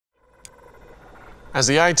As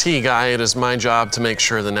the IT guy, it is my job to make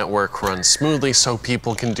sure the network runs smoothly so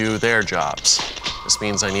people can do their jobs. This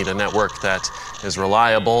means I need a network that is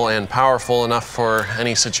reliable and powerful enough for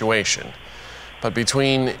any situation. But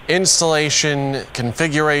between installation,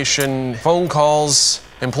 configuration, phone calls,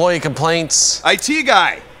 employee complaints... IT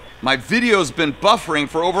guy! My video's been buffering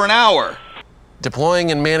for over an hour.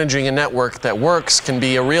 Deploying and managing a network that works can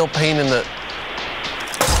be a real pain in the...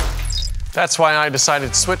 That's why I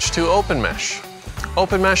decided to switch to OpenMesh.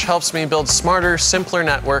 OpenMesh helps me build smarter, simpler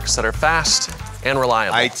networks that are fast and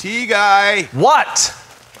reliable. IT guy! What?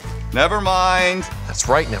 Never mind. That's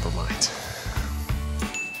right, never mind.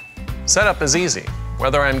 Setup is easy.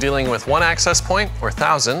 Whether I'm dealing with one access point or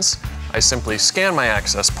thousands, I simply scan my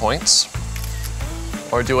access points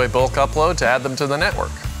or do a bulk upload to add them to the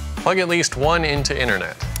network. Plug at least one into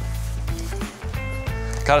internet.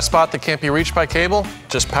 Got a spot that can't be reached by cable?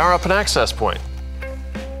 Just power up an access point.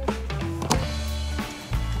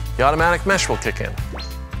 The automatic mesh will kick in.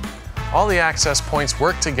 All the access points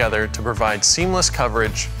work together to provide seamless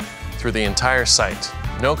coverage through the entire site.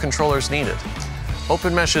 No controllers needed.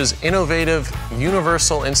 OpenMesh's innovative,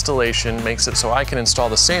 universal installation makes it so I can install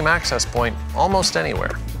the same access point almost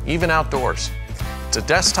anywhere, even outdoors. It's a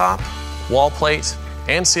desktop, wall plate,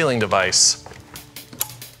 and ceiling device,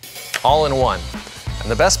 all in one.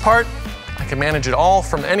 And the best part, I can manage it all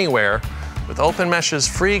from anywhere with OpenMesh's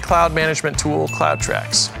free cloud management tool,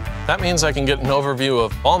 CloudTrax. That means I can get an overview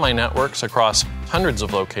of all my networks across hundreds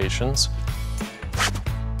of locations,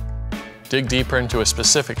 dig deeper into a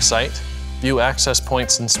specific site, view access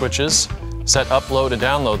points and switches, set upload and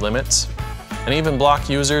download limits, and even block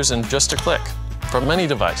users in just a click from any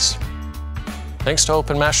device. Thanks to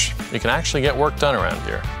OpenMesh, you can actually get work done around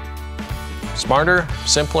here. Smarter,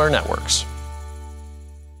 simpler networks.